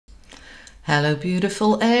Hello,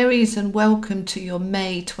 beautiful Aries, and welcome to your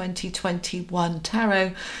May 2021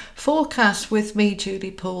 Tarot forecast with me, Julie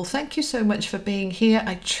Poole. Thank you so much for being here.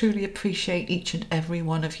 I truly appreciate each and every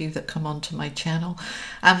one of you that come onto my channel.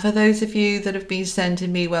 And for those of you that have been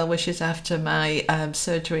sending me well wishes after my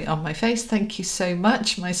surgery on my face, thank you so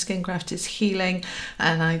much. My skin graft is healing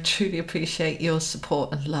and I truly appreciate your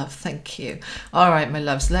support and love. Thank you. All right, my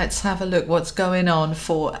loves, let's have a look what's going on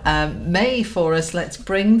for May for us. Let's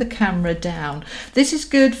bring the camera down. This is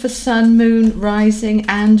good for Sun, Moon, Rising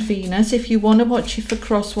and Venus. If you want to watch it for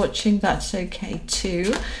cross-watching, that's okay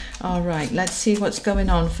too. All right, let's see what's going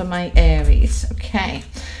on for my Aries. Okay,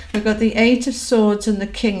 we've got the Eight of Swords and the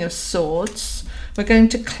King of Swords. We're going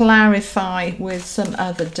to clarify with some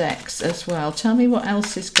other decks as well. Tell me what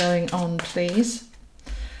else is going on, please.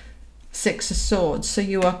 Six of Swords. So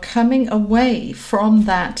you are coming away from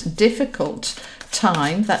that difficult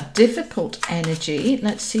time, that difficult energy.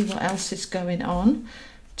 Let's see what else is going on.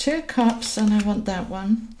 Two of Cups, and I want that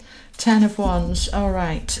one. Ten of Wands. All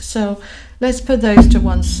right, so let's put those to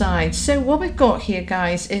one side. So what we've got here,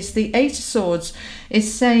 guys, is the Eight of Swords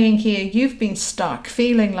is saying here you've been stuck,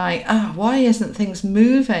 feeling like, why isn't things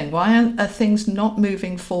moving? Why are things not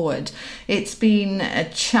moving forward? It's been a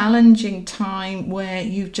challenging time where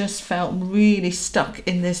you've just felt really stuck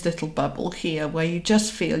in this little bubble here, where you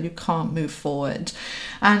just feel you can't move forward.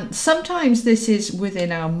 And sometimes this is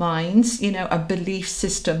within our minds, you know, a belief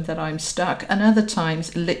system that I'm stuck, and other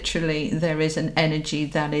times literally there is an energy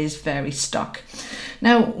that is very stuck.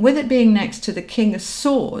 Now, with it being next to the King of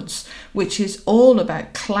Swords, which is all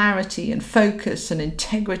about clarity and focus and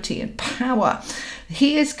integrity and power,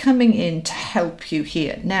 he is coming in to help you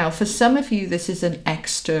here. Now, for some of you, this is an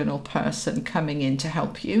external person coming in to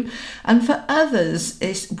help you. And for others,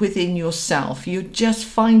 it's within yourself. You're just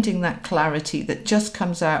finding that clarity that just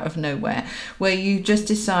comes out of nowhere, where you just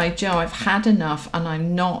decide, Joe, I've had enough and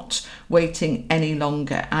I'm not waiting any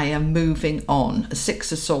longer. I am moving on.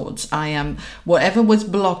 Six of Swords. I am, whatever was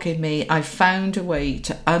blocking me, I've found a way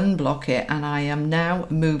to unblock it, and I am now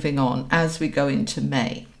moving on as we go into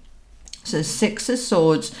May. So Six of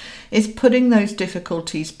Swords is putting those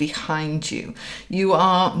difficulties behind you. You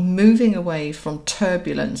are moving away from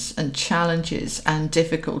turbulence and challenges and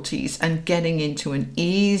difficulties and getting into an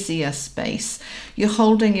easier space. You're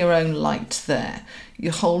holding your own light there.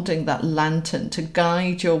 You're holding that lantern to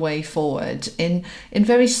guide your way forward in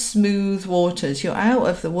very smooth waters. You're out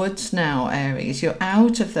of the woods now, Aries. You're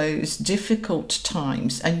out of those difficult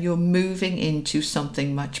times and you're moving into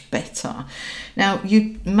something much better. Now,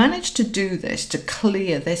 you managed to do this, to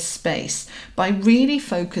clear this space, by really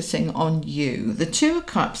focusing on you. The Two of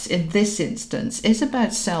Cups in this instance is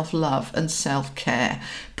about self-love and self-care,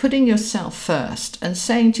 putting yourself first and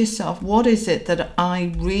saying to yourself, what is it that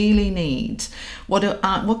I really need? What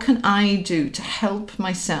can I do to help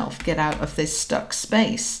myself get out of this stuck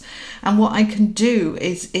space? And what I can do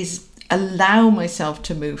is allow myself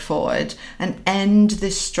to move forward and end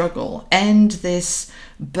this struggle, end this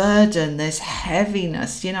burden, this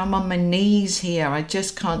heaviness. You know, I'm on my knees here. I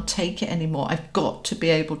just can't take it anymore. I've got to be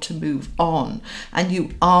able to move on. And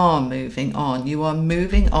you are moving on. You are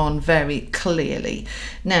moving on very clearly.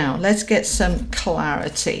 Now, let's get some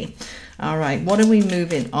clarity. All right, what are we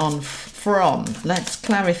moving on from? Let's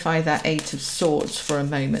clarify that Eight of Swords for a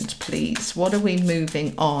moment, please. What are we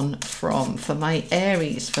moving on from? For my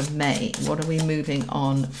Aries for May, what are we moving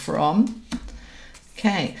on from?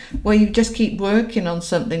 Okay, well, you just keep working on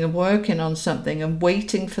something and working on something and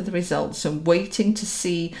waiting for the results and waiting to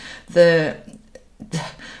see the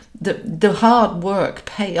hard work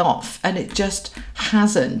pay off, and it just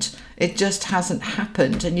hasn't. It just hasn't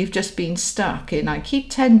happened, and you've just been stuck in, I keep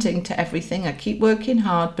tending to everything, I keep working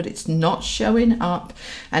hard, but it's not showing up,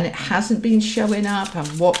 and it hasn't been showing up, and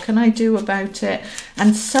what can I do about it?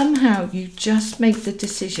 And somehow you just make the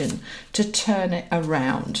decision to turn it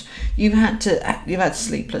around. You've had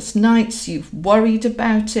sleepless nights, you've worried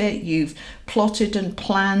about it, you've plotted and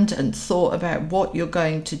planned and thought about what you're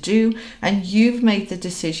going to do, and you've made the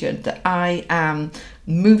decision that I am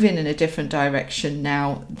moving in a different direction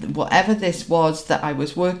now. Whatever this was that I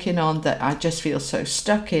was working on that I just feel so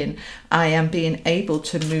stuck in, I am being able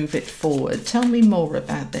to move it forward. Tell me more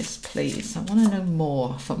about this, please. I want to know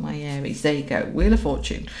more for my Aries. There you go, Wheel of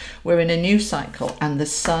Fortune. We're in a new cycle and the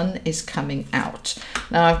sun is coming out.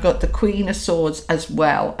 Now I've got the Queen of Swords as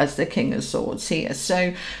well as the King of Swords here.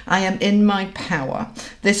 So I am in my power.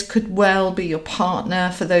 This could well be your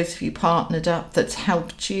partner. For those of you partnered up, that's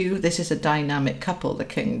helped you. This is a dynamic couple. The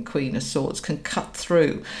King and Queen of Swords can cut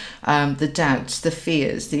through the doubts, the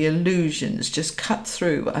fears, the illusions, just cut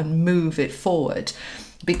through and move it forward.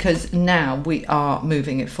 because now we are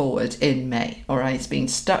moving it forward in May. All right, it's been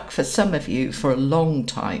stuck for some of you for a long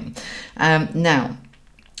time. Now,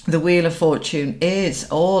 the Wheel of Fortune is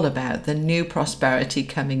all about the new prosperity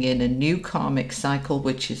coming in, a new karmic cycle,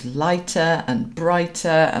 which is lighter and brighter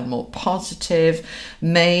and more positive.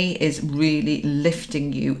 May is really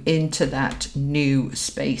lifting you into that new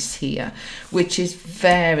space here, which is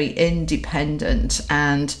very independent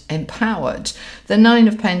and empowered. The Nine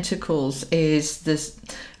of Pentacles is this.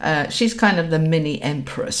 She's kind of the mini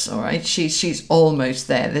empress, all right? She's almost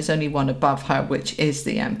there. There's only one above her, which is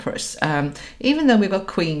the empress. Even though we've got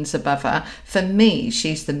queens above her, for me,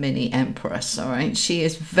 she's the mini empress, all right? She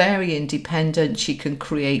is very independent. She can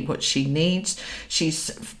create what she needs.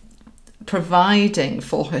 She's providing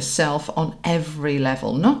for herself on every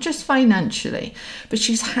level, not just financially, but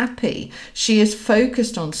she's happy. She is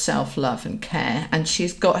focused on self-love and care, and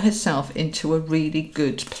she's got herself into a really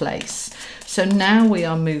good place. So now we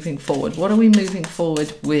are moving forward. What are we moving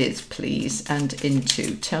forward with, please, and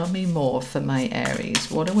into? Tell me more for my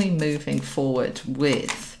Aries. What are we moving forward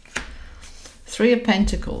with? Three of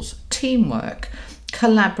Pentacles, teamwork,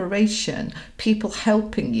 collaboration, people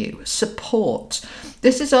helping you, support.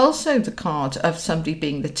 This is also the card of somebody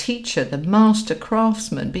being the teacher, the master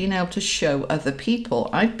craftsman, being able to show other people.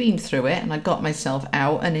 I've been through it and I got myself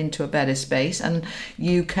out and into a better space, and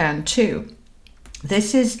you can too.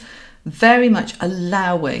 This is very much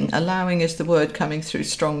allowing is the word coming through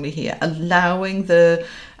strongly here, allowing the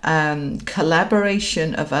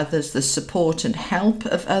collaboration of others, the support and help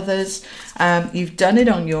of others. You've done it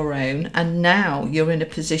on your own, and now you're in a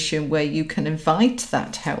position where you can invite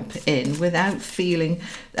that help in without feeling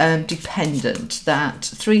dependent. That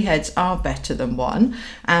three heads are better than one,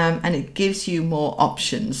 and it gives you more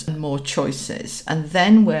options and more choices, and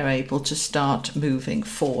then we're able to start moving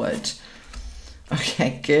forward.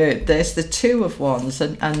 Okay, good. There's the Two of Wands,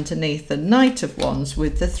 and underneath the Knight of Wands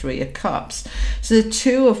with the Three of Cups. So the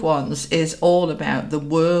Two of Wands is all about the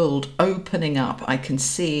world opening up. I can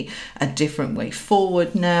see a different way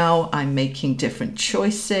forward now. I'm making different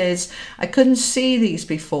choices. I couldn't see these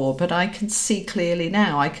before, but I can see clearly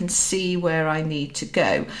now. I can see where I need to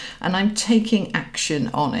go, and I'm taking action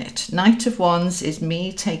on it. Knight of Wands is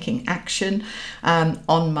me taking action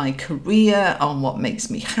on my career, on what makes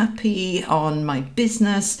me happy, on my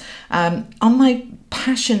business, on my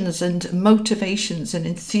passions and motivations and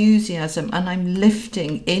enthusiasm, and I'm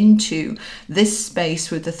lifting into this space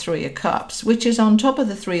with the Three of Cups, which is on top of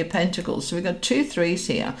the Three of Pentacles. So we've got two threes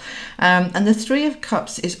here, and the Three of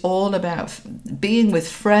Cups is all about being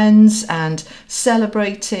with friends and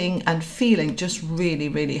celebrating and feeling just really,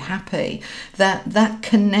 really happy. That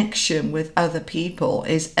connection with other people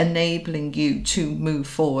is enabling you to move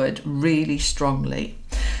forward really strongly.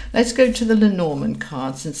 Let's go to the Lenormand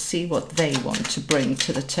cards and see what they want to bring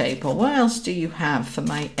to the table. What else do you have for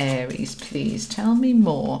my Aries, please? Tell me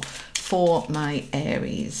more for my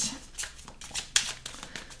Aries.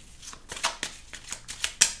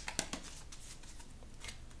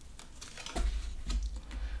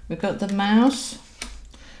 We've got the Mouse,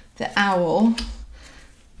 the Owl,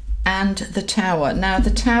 and the Tower. Now,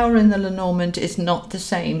 the Tower in the Lenormand is not the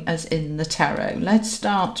same as in the Tarot. Let's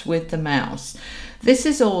start with the Mouse. This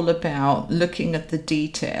is all about looking at the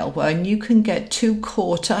detail, when you can get too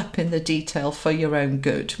caught up in the detail for your own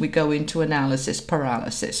good. We go into analysis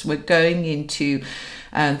paralysis. We're going into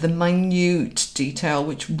the minute detail,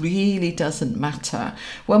 which really doesn't matter.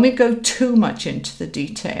 When we go too much into the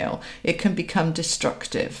detail, it can become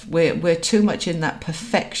destructive. We're too much in that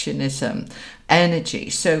perfectionism energy.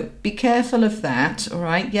 So be careful of that, all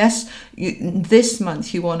right? Yes, this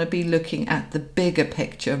month you want to be looking at the bigger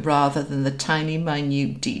picture rather than the tiny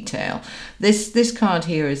minute detail. This card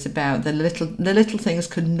here is about the little things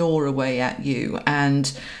can gnaw away at you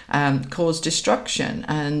and cause destruction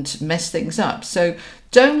and mess things up. So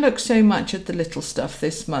don't look so much at the little stuff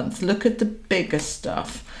this month. Look at the bigger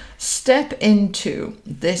stuff. Step into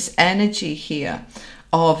this energy here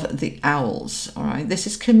of the owls, all right? This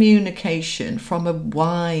is communication from a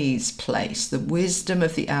wise place, the wisdom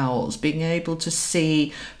of the owls, being able to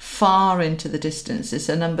see far into the distance. It's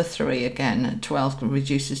a number 3 again, 12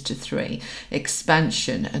 reduces to 3.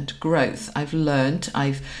 Expansion and growth. I've learned,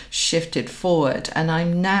 I've shifted forward, and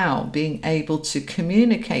I'm now being able to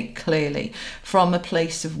communicate clearly from a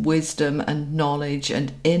place of wisdom and knowledge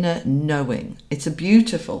and inner knowing. It's a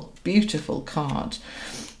beautiful, beautiful card.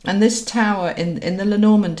 And this Tower in the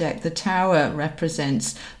Lenormand deck, the Tower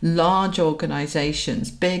represents large organizations,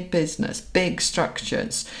 big business, big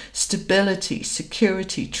structures, stability,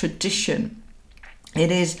 security, tradition.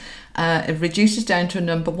 It is It reduces down to a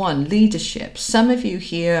number 1, leadership. Some of you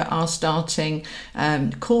here are starting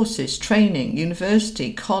courses, training,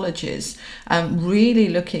 university, colleges, really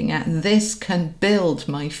looking at this can build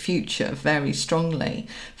my future very strongly.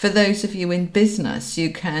 For those of you in business,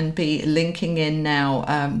 you can be linking in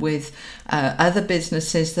now with other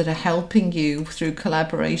businesses that are helping you through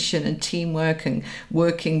collaboration and teamwork and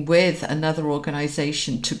working with another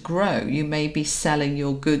organization to grow. You may be selling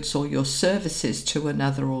your goods or your services to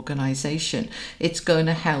another organization. It's going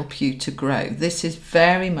to help you to grow. This is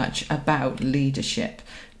very much about leadership.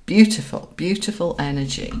 Beautiful, beautiful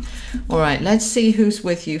energy. All right, let's see who's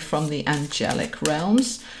with you from the angelic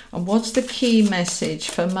realms. And what's the key message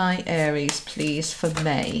for my Aries, please, for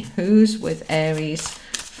May? Who's with Aries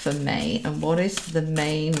for May? And what is the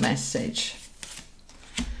main message?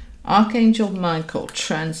 Archangel Michael,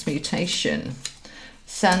 transmutation.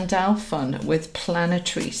 Sandalphon with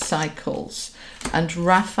planetary cycles, and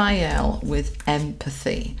Raphael with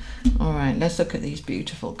empathy. All right, let's look at these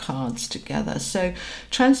beautiful cards together. So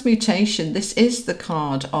transmutation, this is the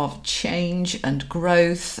card of change and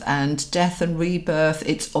growth and death and rebirth.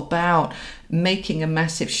 It's about making a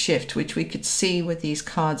massive shift, which we could see with these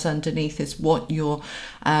cards underneath is what you're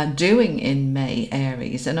doing in May,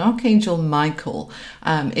 Aries. And Archangel Michael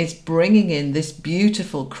is bringing in this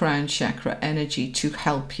beautiful crown chakra energy to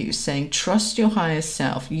help you, saying trust your higher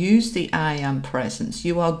self, use the I am presence.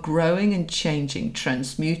 You are growing and changing,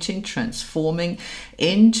 transmuting, transforming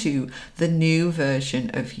into the new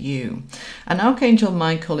version of you. And Archangel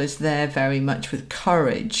Michael is there very much with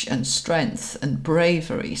courage and strength and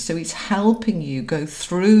bravery. So he's helping you go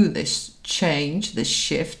through this change, this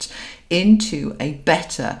shift into a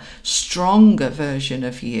better, stronger version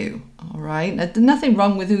of you. All right. Now, there's nothing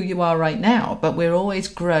wrong with who you are right now, but we're always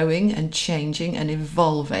growing and changing and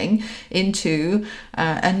evolving into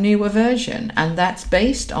a newer version. And that's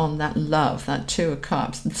based on that love, that Two of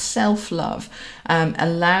Cups. Self-love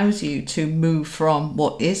allows you to move from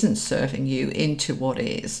what isn't serving you into what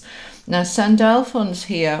is. Now, Sandalphon's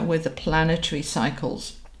here with the planetary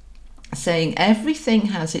cycles, saying everything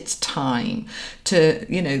has its time to,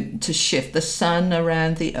 to shift. The sun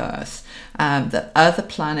around the earth, the other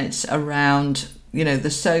planets around, the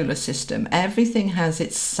solar system, everything has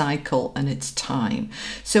its cycle and its time.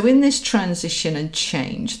 So in this transition and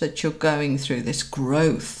change that you're going through, this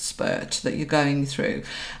growth spurt that you're going through,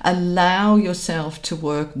 allow yourself to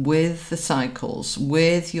work with the cycles,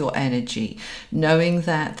 with your energy, knowing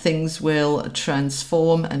that things will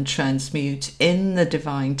transform and transmute in the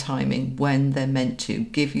divine timing when they're meant to.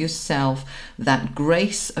 Give yourself that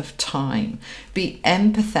grace of time. Be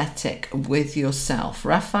empathetic with yourself.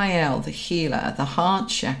 Raphael, the healer, the heart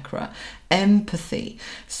chakra, empathy.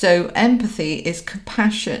 So empathy is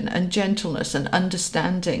compassion and gentleness and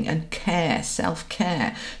understanding and care,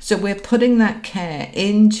 self-care. So we're putting that care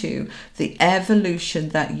into the evolution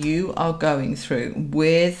that you are going through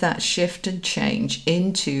with that shift and change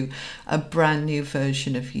into a brand new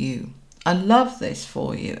version of you. I love this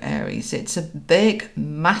for you, Aries. It's a big,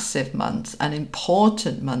 massive month, an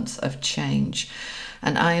important month of change.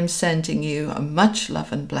 And I am sending you much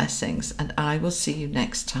love and blessings, and I will see you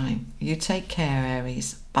next time. You take care,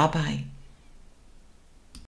 Aries. Bye-bye.